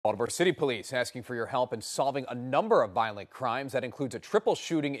Baltimore City Police asking for your help in solving a number of violent crimes. That includes a triple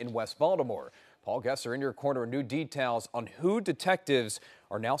shooting in West Baltimore. Paul Gessler in your corner, new details on who detectives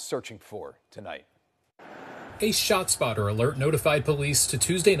are now searching for tonight. A ShotSpotter alert notified police to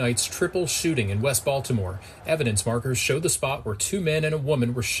Tuesday night's triple shooting in West Baltimore. Evidence markers show the spot where two men and a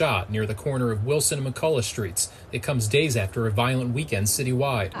woman were shot near the corner of Wilson and McCullough Streets. It comes days after a violent weekend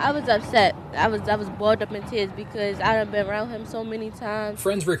citywide. I was upset. I was boiled up in tears because I done been around him so many times.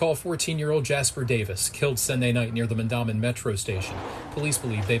 Friends recall 14-year-old Jasper Davis, killed Sunday night near the Mondawmin Metro station. Police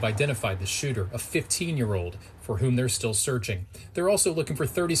believe they've identified the shooter, a 15-year-old, for whom they're still searching. They're also looking for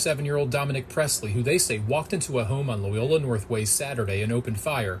 37-year-old Dominic Presley, who they say walked into a home on Loyola Northway Saturday and opened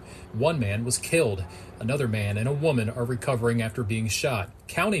fire. One man was killed. Another man and a woman are recovering after being shot.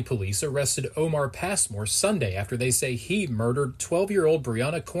 County police arrested Omar Passmore Sunday after they say he murdered 12-year-old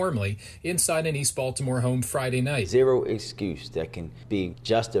Brianna Cormley inside an East Baltimore home Friday night. Zero excuse that can be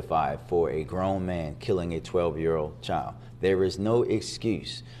justified for a grown man killing a 12-year-old child. There is no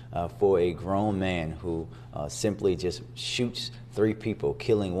excuse for a grown man who simply just shoots three people,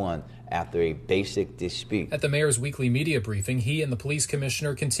 killing one after a basic dispute. At the mayor's weekly media briefing, he and the police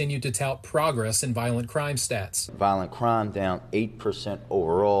commissioner continued to tout progress in violent crime stats. Violent crime down 8%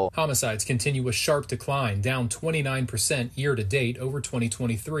 overall. Homicides continue a sharp decline, down 29% year to date over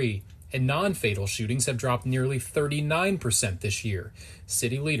 2023. And non-fatal shootings have dropped nearly 39% this year.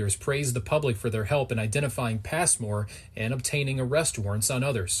 City leaders praised the public for their help in identifying Passmore and obtaining arrest warrants on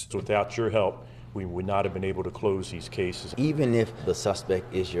others. Without your help, we would not have been able to close these cases. Even if the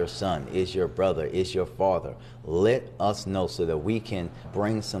suspect is your son, is your brother, is your father, let us know so that we can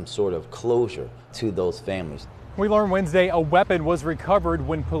bring some sort of closure to those families. We learned Wednesday a weapon was recovered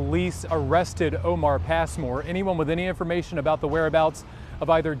when police arrested Omar Passmore. Anyone with any information about the whereabouts of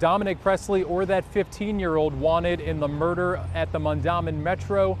either Dominic Presley or that 15-year-old wanted in the murder at the Mondawmin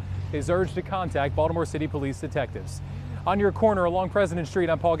Metro is urged to contact Baltimore City Police detectives. On your corner along President Street,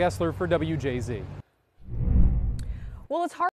 I'm Paul Gessler for WJZ. Well, it's hard